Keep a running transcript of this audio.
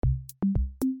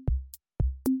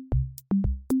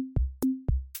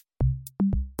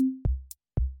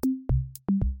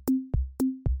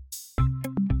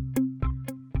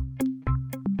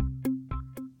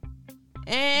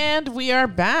And we are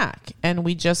back. And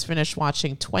we just finished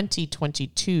watching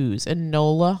 2022's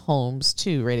Enola Holmes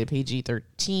 2, rated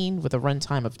PG-13, with a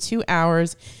runtime of 2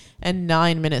 hours and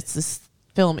 9 minutes. This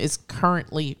film is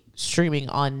currently streaming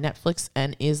on Netflix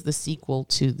and is the sequel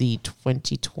to the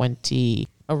 2020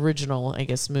 original, I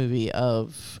guess, movie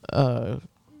of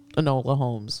Enola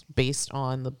Holmes, based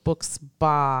on the books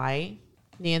by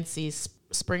Nancy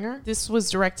Springer. This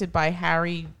was directed by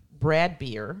Harry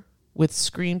Bradbeer, with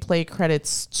screenplay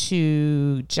credits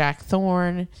to Jack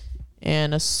Thorne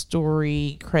and a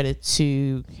story credit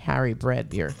to Harry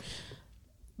Bradbeer.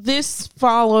 This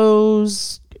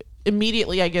follows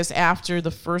immediately, I guess, after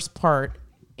the first part,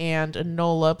 and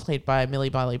Enola, played by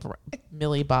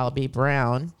Millie Bobby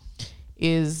Brown,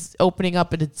 is opening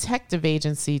up a detective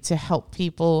agency to help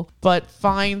people, but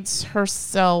finds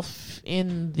herself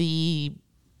in the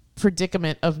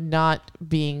predicament of not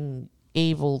being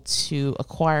able to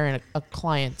acquire a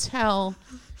clientele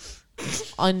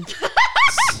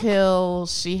until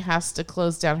she has to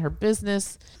close down her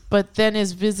business, but then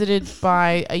is visited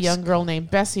by a young girl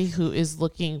named Bessie who is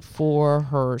looking for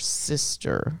her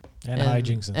sister. And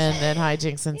hijinks ensues. And then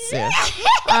hijinks ensue.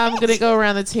 I'm going to go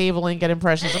around the table and get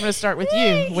impressions. I'm going to start with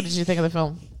you. What did you think of the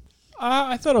film?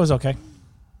 I thought it was okay.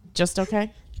 Just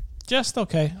okay? Just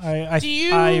okay.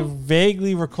 I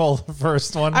vaguely recall the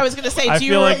first one. I was going to say, do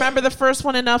you remember the first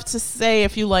one enough to say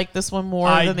if you like this one more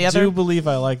than the other? I do believe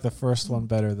I like the first one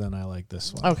better than I like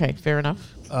this one. Okay, fair enough.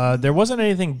 There wasn't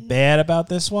anything bad about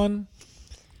this one.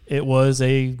 It was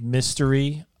a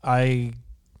mystery. I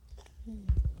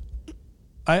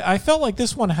felt like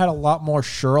this one had a lot more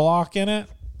Sherlock in it.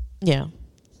 Yeah.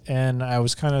 And I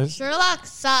was kind of... Sherlock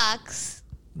sucks.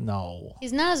 No.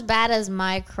 He's not as bad as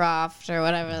Mycroft or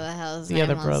whatever the hell his name was.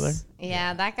 The other brother.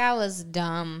 Yeah, that guy was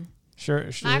dumb. Sure.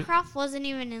 Mycroft wasn't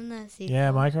even in the sequel.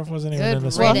 Yeah, Mycroft wasn't even in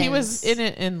this one. one. Well, he was in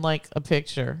it in like a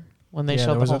picture when they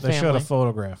showed the whole family. They showed a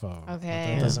photograph of him.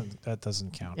 Okay. That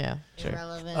doesn't count. Yeah, sure.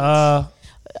 Irrelevant.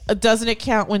 Doesn't it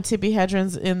count when Tippi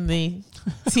Hedren's in the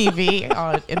TV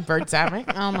in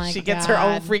Birdemic? Oh my god. She gets her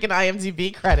own freaking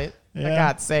IMDb credit. Yeah. For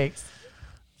God's sakes.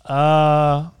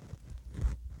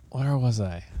 Where was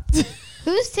I?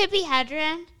 Who's Tippi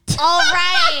Hedren? Oh,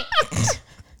 right.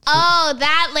 Oh,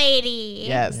 that lady.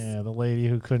 Yes. Yeah, the lady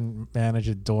who couldn't manage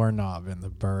a doorknob in the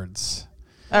Birds.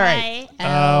 All right.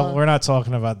 We're not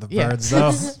talking about the Birds,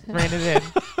 though. Rein it in.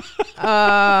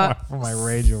 My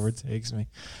rage overtakes me.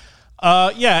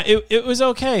 Yeah, it was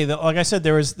okay. Like I said,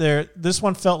 this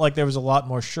one felt like there was a lot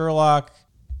more Sherlock.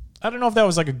 I don't know if that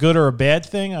was like a good or a bad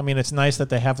thing. I mean, it's nice that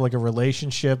they have like a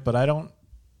relationship, but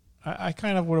I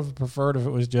kind of would have preferred if it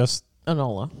was just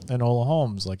Enola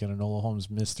Holmes, like an Enola Holmes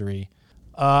mystery.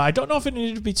 I don't know if it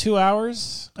needed to be 2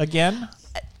 hours again.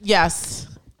 Yes.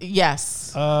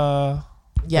 Yes.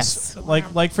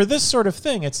 Like for this sort of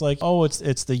thing, it's like, oh,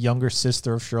 it's the younger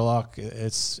sister of Sherlock.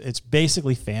 It's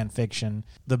basically fan fiction.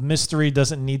 The mystery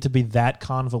doesn't need to be that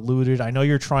convoluted. I know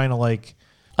you're trying to like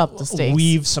up the stakes,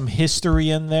 weave some history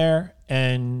in there,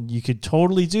 and you could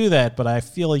totally do that, but I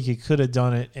feel like you could have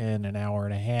done it in an hour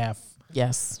and a half.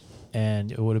 Yes.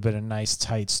 And it would have been a nice,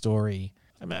 tight story.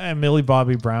 I mean, Millie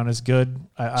Bobby Brown is good.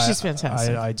 She's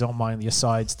fantastic. I don't mind the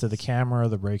asides to the camera,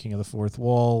 the breaking of the fourth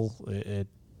wall.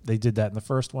 They did that in the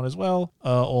first one as well.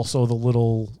 Also, the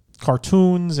little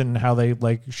cartoons and how they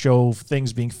like show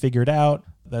things being figured out.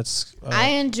 That's I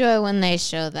enjoy when they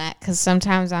show that because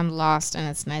sometimes I'm lost and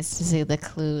it's nice to see the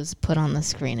clues put on the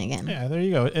screen again. Yeah, there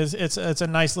you go. It's a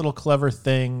nice little clever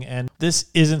thing, and this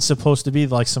isn't supposed to be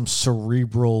like some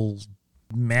cerebral,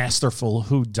 masterful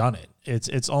whodunit.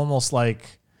 It's almost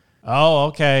like, oh,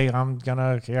 okay,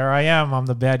 here I am, I'm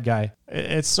the bad guy.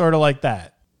 It's sort of like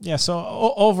that. Yeah. So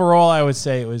overall, I would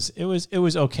say it was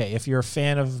okay. If you're a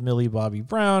fan of Millie Bobby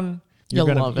Brown, you're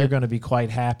gonna be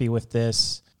quite happy with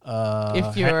this.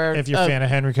 If you're a fan of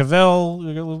Henry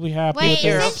Cavill, you'll be happy with this. Wait,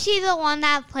 isn't she the one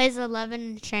that plays Eleven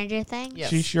in Stranger Things?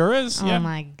 Yes. She sure is. Oh yeah.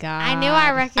 my god! I knew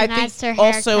I recognized her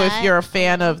haircut. Also, if you're a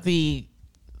fan of the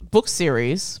book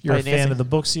series, you're a fan of the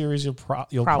book series, you'll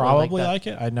probably like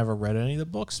it. I never read any of the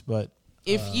books, but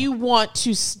if you want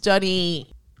to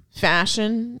study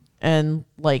fashion and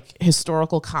like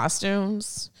historical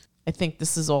costumes, I think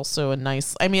this is also a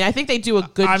nice. I mean, I think they do a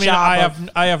good job.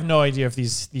 I have no idea if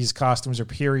these costumes are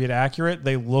period accurate.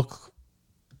 They look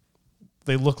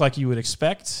like you would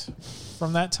expect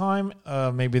from that time.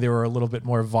 Maybe they were a little bit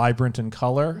more vibrant in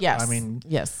color. Yes. I mean,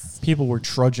 yes. People were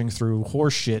trudging through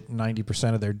horse shit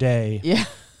 90% of their day. Yeah.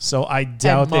 So I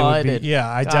doubt they would be. Yeah,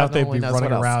 I doubt they'd be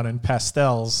running around in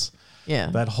pastels.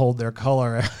 Yeah. That hold their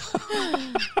color.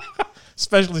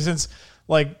 Especially since,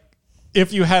 like,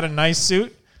 if you had a nice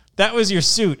suit, that was your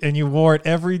suit, and you wore it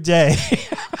every day.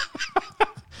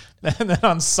 And then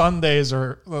on Sundays,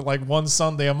 or like one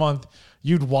Sunday a month,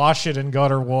 you'd wash it in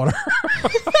gutter water.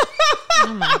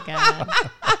 Oh my god.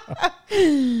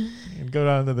 And go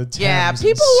down to the Thames.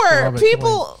 Yeah,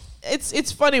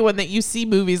 It's funny when you see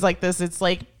movies like this. It's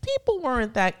like people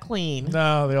weren't that clean.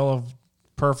 No, they all have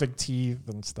perfect teeth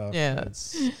and stuff. Yeah.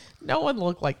 No one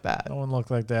looked like that. No one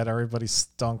looked like that. Everybody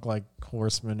stunk like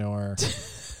horse manure.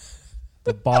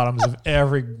 The bottoms of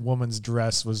every woman's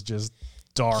dress was just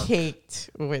dark.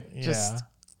 Caked with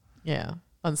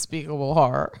unspeakable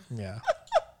horror. Yeah.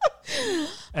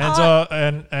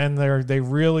 And they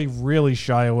really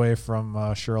shy away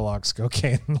from Sherlock's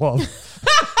cocaine love.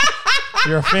 If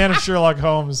you're a fan of Sherlock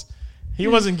Holmes, he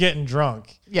wasn't getting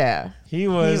drunk. Yeah. He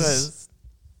was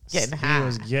getting high. He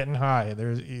was getting high.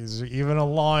 There's even a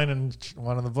line in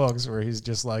one of the books where he's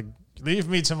just like, "Leave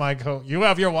me to my you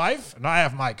have your wife and I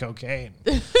have my cocaine."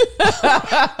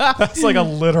 That's like a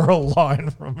literal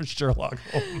line from Sherlock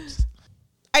Holmes.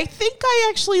 I think I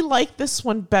actually like this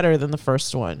one better than the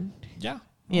first one. Yeah.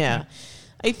 Yeah.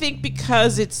 I think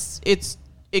because it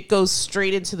goes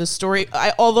straight into the story.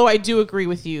 Although I do agree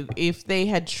with you, if they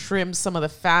had trimmed some of the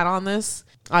fat on this,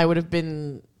 I would have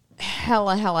been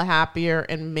hella happier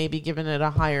and maybe given it a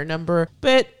higher number.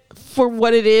 But for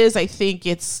what it is, I think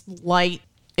it's light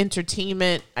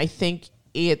entertainment. I think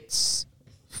it's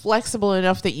flexible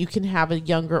enough that you can have a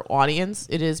younger audience.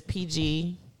 It is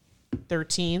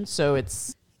PG-13, so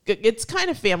it's kind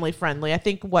of family friendly. I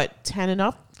think 10 and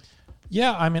up.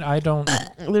 Yeah, I mean, I don't.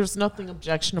 There's nothing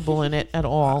objectionable in it at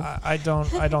all. I don't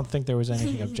think there was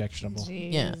anything objectionable.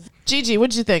 Jeez. Yeah, Gigi,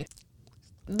 what'd you think?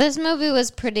 This movie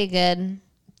was pretty good.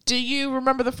 Do you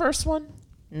remember the first one?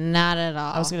 Not at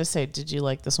all. I was gonna say, did you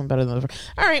like this one better than the first?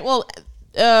 All right, well,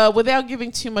 without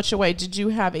giving too much away, did you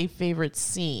have a favorite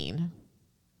scene?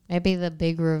 Maybe the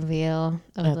big reveal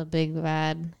of the big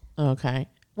bad. Okay.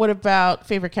 What about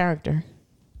favorite character?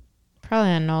 Probably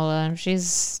Enola.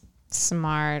 She's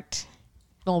smart.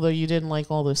 Although you didn't like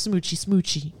all the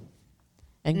smoochy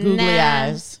and googly Nah.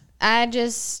 eyes. I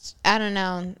don't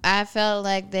know. I felt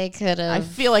like they could have. I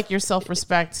feel like your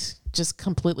self-respect just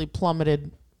completely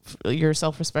plummeted. Your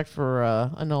self-respect for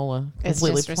Enola It's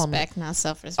completely just plummeted. respect, not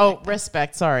self-respect. Oh,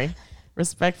 respect. Sorry,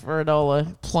 respect for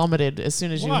Enola plummeted as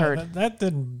soon as you Why? heard. That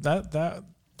didn't. That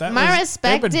My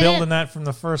respect They've been didn't- building that from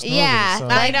the first movie. Yeah, so.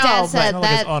 like know, Dad but said, it's not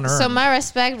like it's that. unearned. So my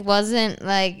respect wasn't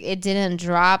like it didn't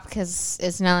drop because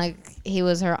it's not like he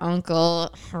was her uncle,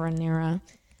 Rhaenyra.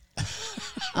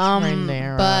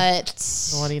 Rhaenyra.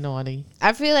 But Naughty.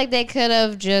 I feel like they could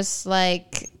have just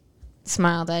like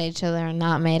smiled at each other and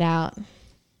not made out.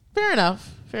 Fair enough.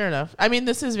 I mean,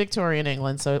 this is Victorian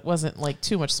England, so it wasn't like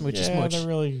too much smoochy Yeah, smooch. there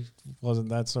really wasn't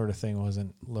that sort of thing.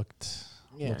 Wasn't looked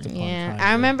upon Yeah, kindly.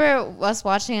 I remember us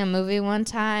watching a movie one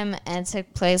time and it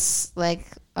took place like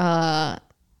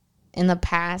in the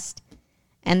past,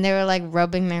 and they were like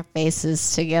rubbing their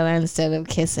faces together instead of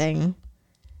kissing.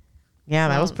 Yeah,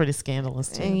 that was pretty scandalous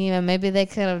too. And, you know, maybe they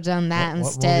could have done that What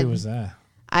instead. movie was that?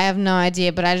 I have no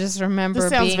idea, but I just remember This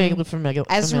sounds being. vaguely familiar.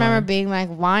 I just remember being like,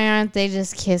 why aren't they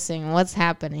just kissing? What's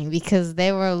happening? Because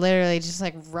they were literally just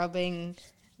like rubbing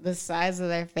the sides of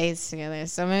their face together.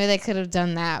 So maybe they could have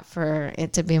done that for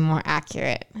it to be more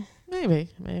accurate. Maybe.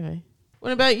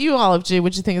 What about you, Olive G?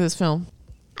 What'd you think of this film?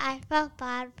 I felt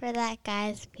bad for that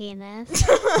guy's penis.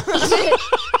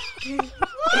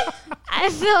 I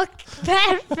felt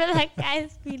bad for that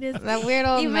guy's penis. That weird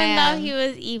old Even man. though he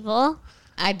was evil.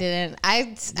 I didn't. I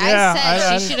Yeah, said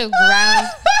I she should have ground.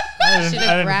 I Should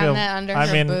have ground that under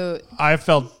her boot. I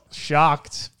felt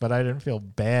shocked, but I didn't feel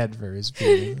bad for his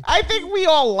penis. I think we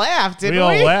all laughed, didn't We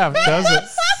all laughed, does it?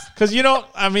 Because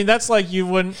I mean, that's like you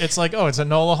wouldn't. It's like, oh, it's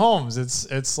Enola Holmes.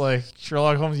 It's like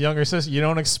Sherlock Holmes' younger sister. You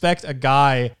don't expect a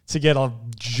guy to get a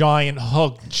giant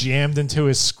hook jammed into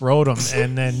his scrotum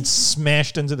and then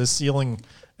smashed into the ceiling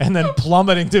and then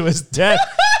plummeting to his death.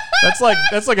 That's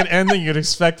like an ending you'd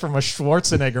expect from a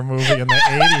Schwarzenegger movie in the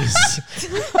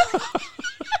 80s.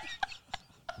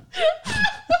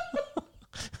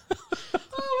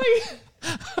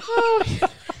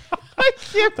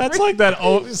 That's like that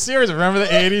series. Remember the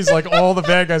 80s? Like all the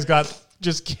bad guys got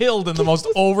just killed in the most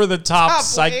over-the-top, Top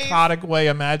psychotic way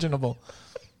imaginable.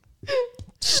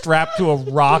 Strapped to a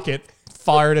rocket,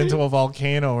 fired into a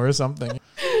volcano or something.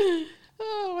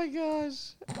 Oh my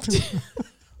gosh.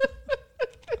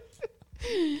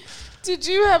 Did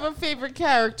you have a favorite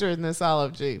character in this,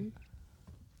 Olive G?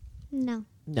 No.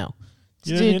 No.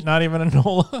 Not even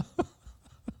Enola.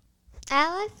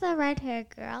 I like the red hair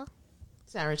girl.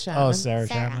 Sarah Chapman. Oh, Sarah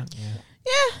Sarah. Chapman.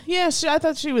 Yeah. Yeah. I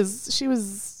thought she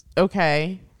was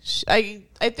okay. I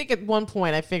think at one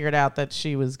point I figured out that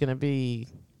she was gonna be.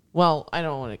 Well, I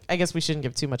don't want to. I guess we shouldn't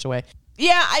give too much away.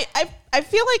 Yeah, I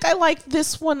feel like I like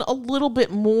this one a little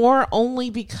bit more, only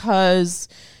because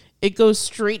it goes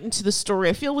straight into the story.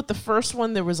 I feel with the first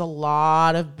one there was a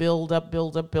lot of build up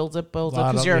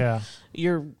because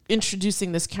you're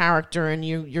introducing this character and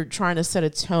you're trying to set a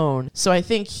tone. So I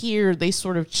think here they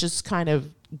sort of just kind of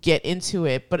get into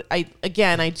it. But I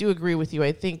do agree with you.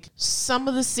 I think some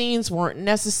of the scenes weren't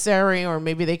necessary, or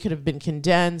maybe they could have been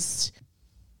condensed.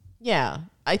 Yeah,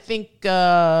 I think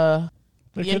the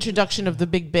introduction of the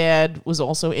big bad was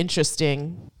also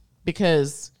interesting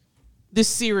because this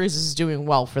series is doing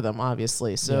well for them,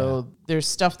 obviously. So there's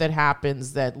stuff that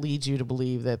happens that leads you to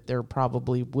believe that there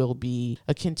probably will be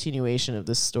a continuation of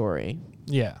this story.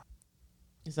 Yeah.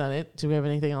 Is that it? Do we have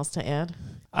anything else to add?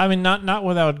 I mean, not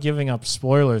without giving up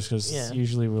spoilers, because Yeah.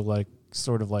 usually we'll like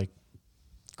sort of like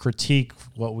critique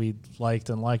what we liked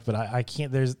and liked, but I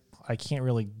can't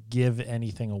really give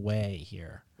anything away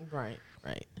here. Right.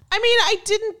 I mean, I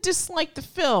didn't dislike the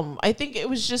film. I think it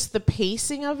was just the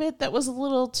pacing of it that was a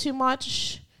little too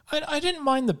much. I didn't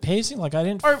mind the pacing. Like I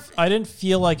didn't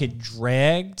feel like it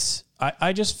dragged.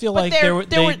 I just feel But like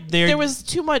there was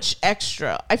too much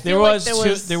extra. I there feel was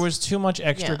like there was too much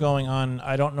extra Yeah. going on.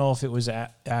 I don't know if it was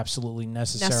absolutely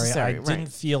necessary. I Right.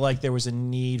 didn't feel like there was a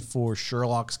need for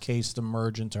Sherlock's case to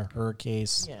merge into her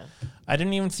case. Yeah. I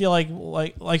didn't even feel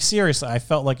like seriously. I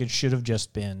felt like it should have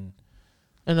just been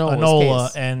Enola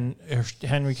Enola, and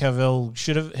Henry Cavill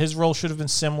his role should have been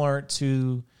similar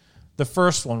to the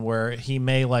first one, where he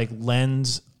may like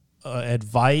lend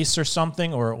advice or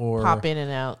something, or pop in and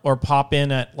out. or pop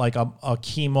in at like a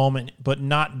key moment, but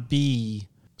not be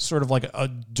sort of like a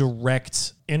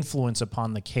direct influence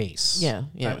upon the case. Yeah.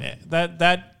 I mean,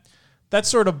 that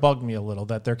sort of bugged me a little,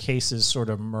 that their cases sort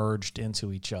of merged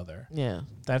into each other. Yeah.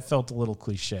 That felt a little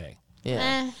cliche.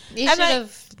 Yeah. You And should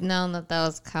have known that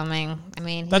was coming. I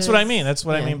mean, That's what I mean. That's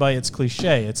what I Yeah. mean by it's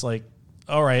cliche. It's like,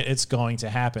 all right, it's going to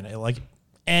happen. Like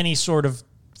any sort of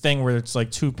thing where it's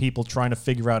like two people trying to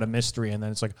figure out a mystery, and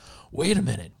then it's like, wait a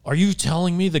minute, are you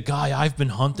telling me the guy I've been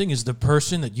hunting is the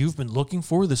person that you've been looking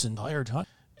for this entire time?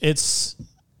 It's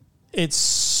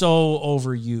so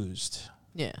overused.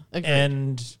 Yeah. Agreed.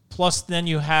 And plus then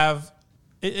you have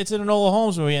it's an Enola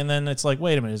Holmes movie, and then it's like,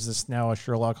 wait a minute, is this now a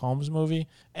Sherlock Holmes movie?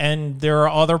 And there are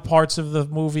other parts of the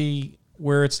movie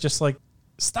where it's just like,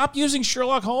 stop using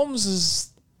Sherlock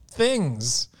Holmes'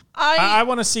 things. I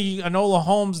want to see Enola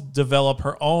Holmes develop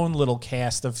her own little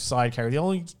cast of side characters. The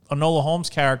only Enola Holmes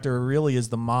character really is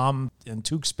the mom and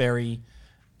Tewksbury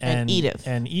And Edith.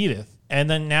 And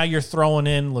then now you're throwing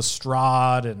in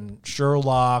Lestrade and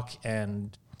Sherlock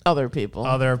and other people.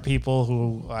 other people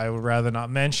who I would rather not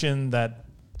mention that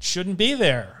shouldn't be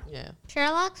there. Yeah.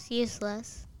 Sherlock's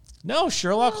useless. No,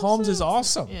 Sherlock Holmes is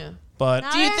awesome. Yeah. But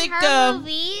Not Do you in think, her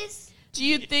movies? Do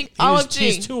you think Olive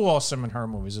he's G? too awesome in her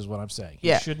movies, is what I'm saying.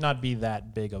 Yeah. He should not be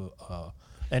that big of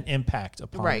an impact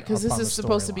upon Right, because this upon is the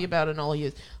supposed to be storyline. about Enola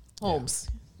Hughes. Holmes.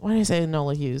 Why did I say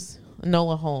Enola Hughes?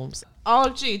 Enola Holmes.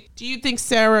 Olive G, do you think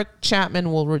Sarah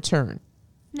Chapman will return?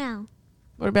 No.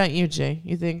 What about you, Jay?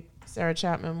 You think Sarah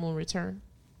Chapman will return?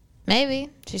 Maybe.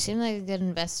 She seemed like a good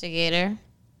investigator.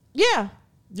 Yeah.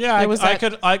 Yeah, There was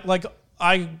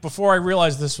before I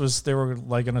realized they were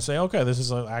like going to say, okay, this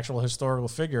is an actual historical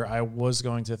figure. I was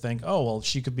going to think, oh, well,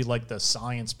 she could be like the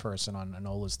science person on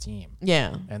Enola's team.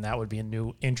 Yeah. And that would be a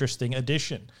new, interesting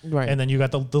addition. Right. And then you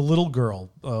got the little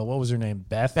girl. What was her name?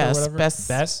 Beth or whatever?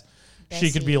 Bess. She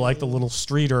could be like the little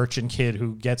street urchin kid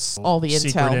who gets All the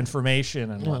secret intel. information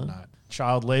and whatnot.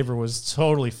 Child labor was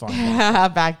totally fun.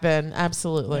 Back then,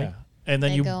 absolutely. Yeah. And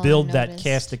then They you go build that unnoticed.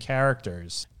 cast of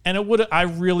characters. And I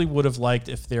really would have liked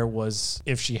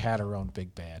if she had her own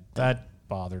big bad. That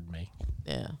bothered me.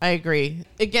 Yeah, I agree.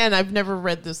 Again, I've never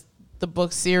read the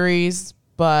book series,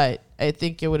 but I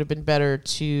think it would have been better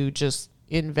to just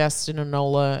invest in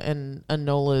Enola and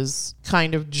Enola's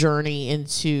kind of journey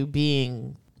into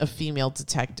being a female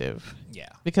detective. Yeah.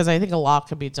 Because I think a lot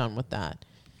could be done with that.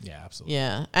 Yeah, absolutely.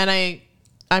 Yeah. And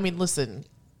I mean, listen,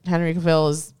 Henry Cavill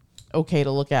is okay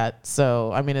to look at.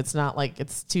 So, I mean, it's not like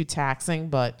it's too taxing,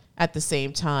 but at the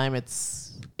same time,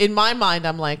 it's in my mind,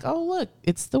 I'm like, oh, look,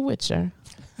 it's The Witcher.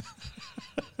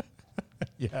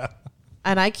 Yeah.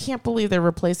 And I can't believe they're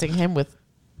replacing him with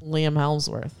Liam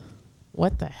Hemsworth.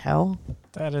 What the hell?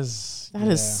 That is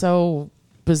So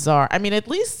bizarre. I mean, at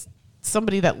least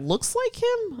somebody that looks like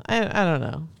him? I don't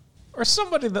know. Or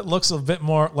somebody that looks a bit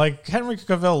more like Henry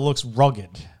Cavill looks rugged.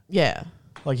 Yeah.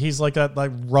 Like he's like that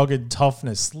like rugged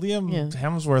toughness. Liam Yeah.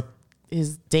 Hemsworth,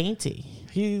 Is dainty.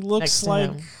 he Next looks to like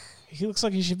him. he looks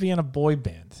like he should be in a boy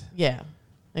band. Yeah.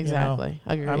 Exactly.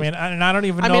 Agreed. I mean, and I don't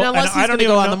even know. I mean, unless and he's I going don't to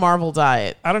even go on know, the Marvel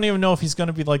diet. I don't even know if he's going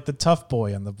to be like the tough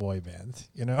boy in the boy band.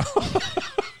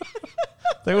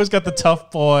 They always got the tough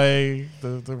boy,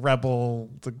 the rebel,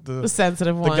 The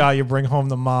sensitive the one. guy you bring home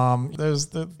to mom. There's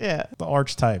the Yeah.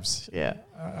 archetypes. Yeah.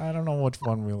 I don't know which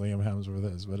one William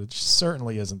Hemsworth is, but it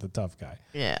certainly isn't the tough guy.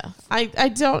 Yeah. I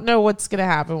don't know what's going to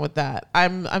happen with that.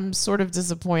 I'm sort of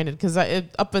disappointed because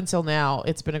up until now,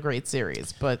 it's been a great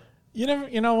series. But You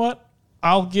know what?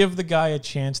 I'll give the guy a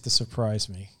chance to surprise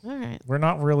me. all right. We're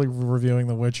not really reviewing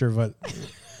The Witcher, but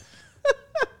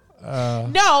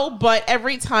No, but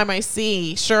every time I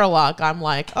see Sherlock, I'm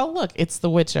like, oh, look, it's The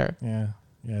Witcher. yeah,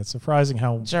 it's surprising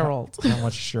how Geralt. how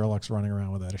much Sherlock's running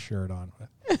around without a shirt on.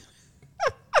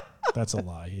 But that's a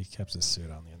lie. He kept his suit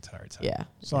on the entire time. Yeah.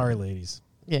 Sorry, ladies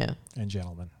Yeah. and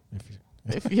gentlemen,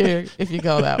 If you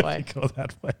go that way. go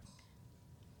that way.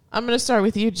 I'm going to start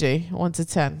with you, G. 1 to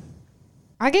 10.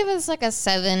 I give this like a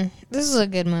 7. This is a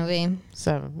good movie.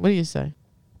 7. What do you say?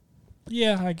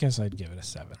 Yeah, I guess I'd give it a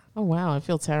 7. Oh, wow. I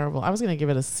feel terrible. I was going to give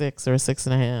it a 6 or a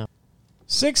 6.5.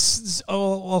 6.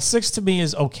 Oh, well, 6 to me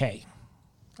is okay.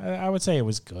 I would say it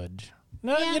was good.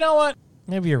 No, Yeah. you know what?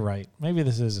 Maybe you're right. Maybe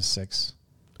this is a 6.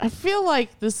 I feel like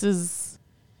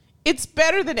it's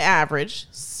better than average,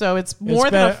 so it's more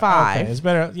than better, a 5. Okay, it's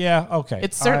better. Yeah, okay.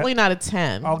 It's All right. certainly not a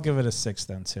 10. I'll give it a 6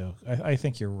 then too. I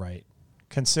think you're right.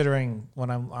 Considering when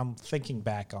I'm thinking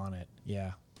back on it,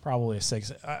 yeah, probably a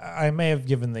 6. I may have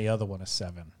given the other one a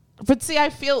 7. But see, I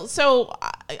feel so.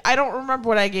 I don't remember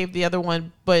what I gave the other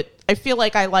one, but I feel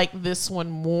like I like this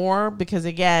one more because,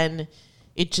 again,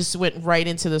 it just went right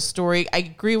into the story. I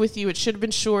agree with you. It should have been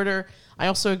shorter. I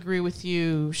also agree with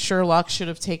you. Sherlock should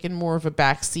have taken more of a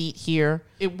back seat here.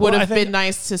 It would have been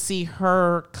nice to see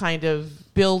her kind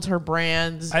of build her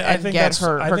brand and get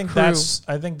her crew.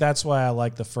 I think that's why I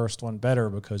like the first one better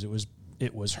because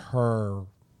it was her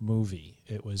movie.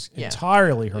 It was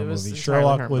entirely her movie.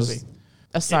 Sherlock was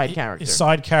a side character. A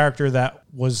side character that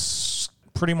was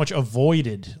pretty much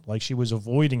avoided. Like she was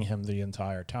avoiding him the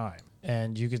entire time.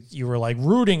 And you were like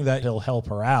rooting that he'll help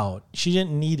her out. She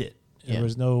didn't need it. There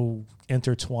was no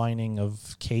intertwining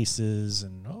of cases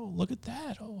and look at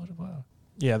that. What about?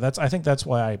 Yeah, I think that's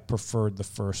why I preferred the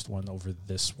first one over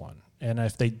this one. And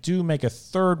if they do make a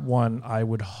third one, I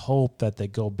would hope that they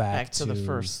go back to the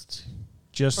first,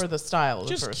 just or the style. Of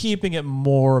just the first. keeping it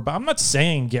more. But I'm not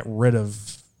saying get rid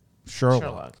of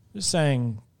Sherlock. Just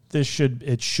saying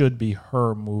it should be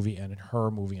her movie and her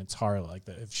movie entirely. Like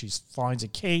that, if she finds a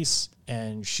case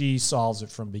and she solves it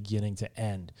from beginning to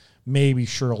end, maybe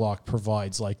Sherlock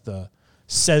provides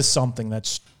says something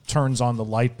that turns on the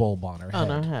light bulb on her head.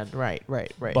 On her head, right.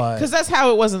 But because that's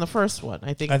how it was in the first one.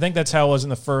 I think that's how it was in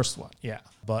the first one. Yeah,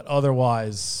 but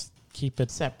otherwise, keep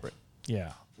it separate.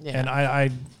 Yeah. Yeah. And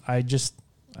I just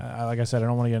like I said, I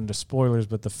don't want to get into spoilers,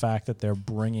 but the fact that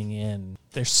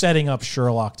they're setting up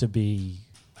Sherlock to be,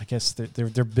 I guess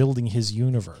they're building his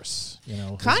universe,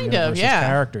 kind of, his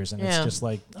characters, and it's just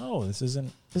like, no, this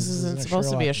isn't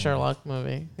supposed to be a Sherlock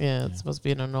movie. Yeah, it's supposed to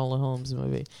be an Enola Holmes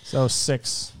movie. So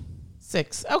 6.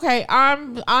 6. Okay,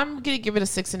 I'm gonna give it a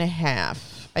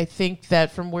 6.5. I think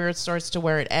that from where it starts to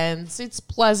where it ends, it's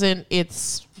pleasant.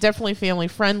 It's definitely family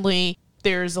friendly.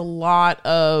 There's a lot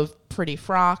of pretty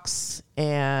frocks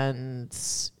and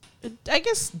I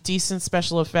guess decent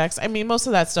special effects. I mean, most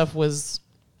of that stuff was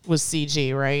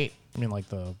CG, right? I mean, like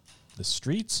the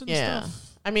streets and stuff.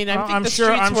 I mean, I'm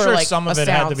sure like some of a it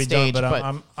had to be done, soundstage,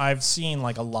 but I've seen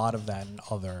like a lot of that in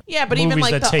other but movies even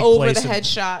like that the take over the place head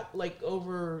shot, like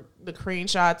over the crane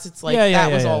shots, it's like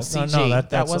that was all CG. No,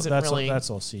 that wasn't really.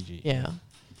 That's all CG. Yeah,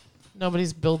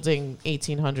 nobody's building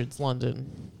 1800s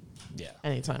London. Yeah,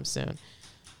 anytime soon.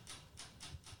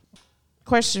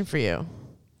 Question for you: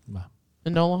 Bah.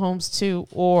 Enola Holmes 2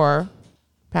 or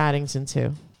Paddington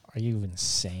 2? Are you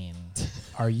insane?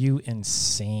 Are you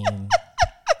insane?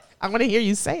 I want to hear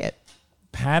you say it.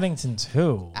 Paddington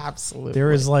 2. Absolutely.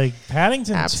 There is like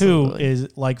Paddington Absolutely. 2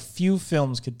 is like few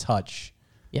films could touch.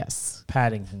 Yes.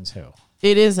 Paddington 2.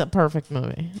 It is a perfect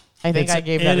movie. I think I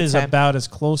gave that a 10. It is about as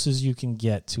close as you can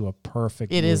get to a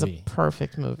perfect movie. It is a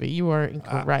perfect movie. You are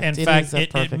incorrect. In fact,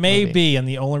 it may be, and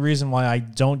the only reason why I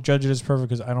don't judge it as perfect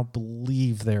because I don't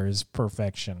believe there is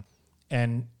perfection.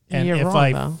 And You're if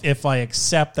wrong, if I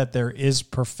accept that there is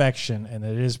perfection and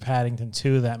it is Paddington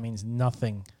 2, that means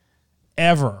nothing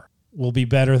ever will be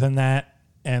better than that.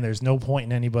 And there's no point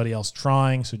in anybody else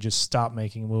trying, so just stop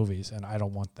making movies. And I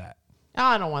don't want that.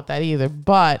 I don't want that either.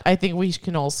 But I think we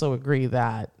can also agree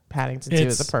that Paddington 2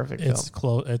 is a perfect film.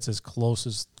 It's as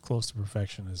close to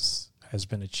perfection as has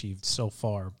been achieved so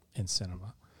far in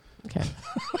cinema. Okay.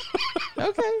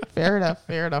 Okay. Fair enough.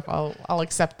 I'll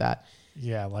accept that.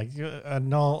 Yeah, like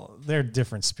no, they're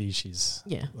different species.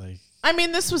 Yeah. Like I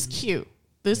mean, this was cute.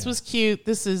 This Yeah. was cute.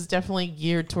 This is definitely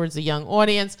geared towards a young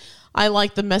audience. I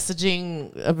like the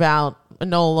messaging about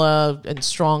Enola and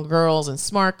strong girls and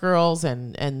smart girls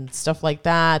and stuff like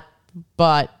that.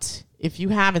 But if you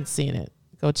haven't seen it,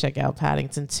 go check out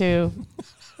Paddington 2.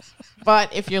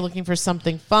 But if you're looking for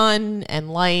something fun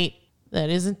and light that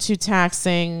isn't too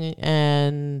taxing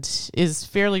and is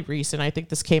fairly recent, I think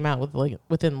this came out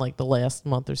within the last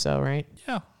month or so, right?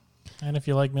 yeah. And if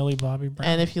you like Millie Bobby Brown,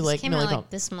 And if you like Came Millie out Bob, like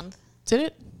this month. did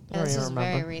it? I Yeah, don't this even is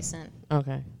remember. very recent.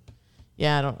 Okay.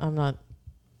 Yeah,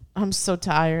 I'm so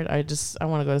tired. I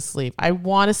want to go to sleep. I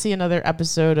want to see another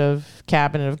episode of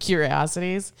Cabinet of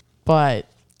Curiosities, but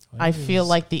I feel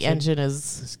like the engine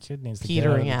is. this kid needs to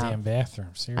petering get out of out. the damn bathroom.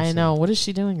 Seriously. I know. What is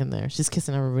she doing in there? She's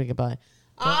kissing everybody goodbye.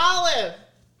 Olive,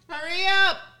 hurry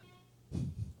up! I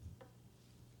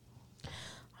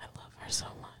love her so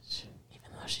much, even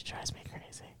though she drives me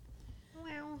crazy.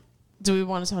 Wow. Do we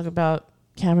want to talk about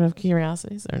Cabinet of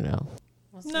Curiosities or no?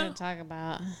 What's there to talk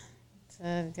about? It's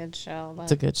a good show. But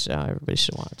It's a good show. Everybody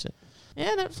should watch it.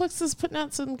 Yeah, Netflix is putting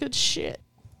out some good shit.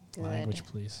 good. Language,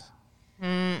 please.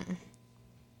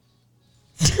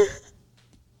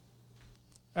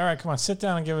 All right, come on, sit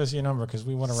down and give us your number because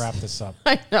we want to wrap this up.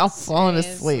 I know, I'm falling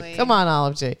asleep. Seriously. Come on,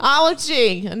 Olive G. Olive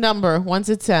G, a number, 1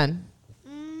 to 10.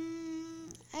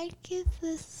 I'd give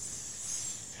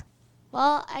this.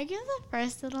 Well, I give the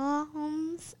first Enola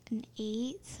Holmes an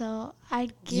 8, so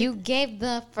I'd give You gave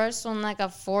the first one like a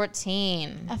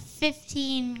 14. a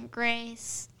 15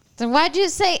 grace So why'd you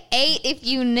say 8 if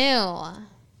you knew?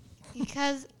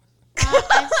 because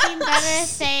I've seen better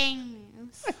things.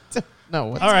 No,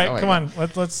 what's All right, going come on,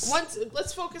 let's.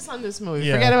 Let's focus on this movie.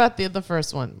 Yeah. Forget about the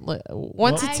first one.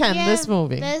 1 to I 10, this give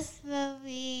movie. This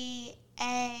movie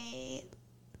a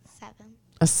 7.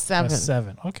 A 7. A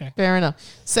 7. Okay. Fair enough.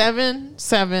 7,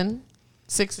 7,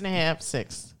 6.5,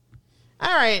 6.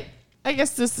 All right. I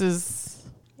guess this is.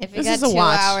 If you This got is a 2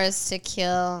 watch. hours to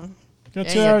kill, Got There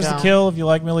 2 you hours go. to kill if you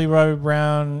like Millie Bobby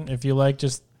Brown. If you like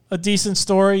just a decent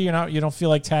story, you don't feel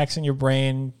like taxing your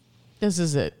brain. This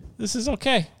is it. This is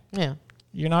okay. Yeah.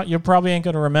 You probably ain't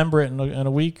gonna remember it in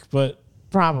a week, but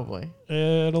Probably.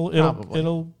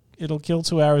 it'll kill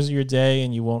 2 hours of your day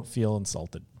and you won't feel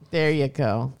insulted. There you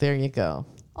go. There you go.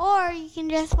 Or you can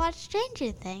just watch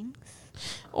Stranger Things.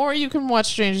 Or you can watch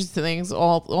Stranger Things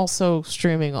also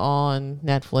streaming on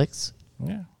Netflix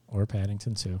Yeah. Or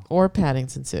Paddington 2. or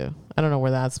Paddington 2. I don't know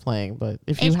where that's playing, but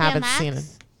if you HBO haven't Max? seen it,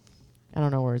 I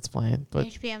don't know where it's playing. But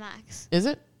HBO Max. is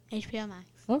it? HBO Max.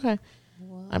 Okay.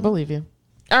 I believe you.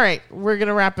 All right. We're going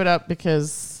to wrap it up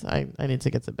because I need to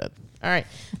get to bed. All right.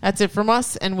 That's it from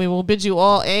us, and we will bid you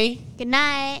all a Good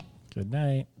night. Good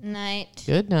night. night.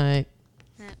 good night.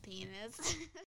 That penis.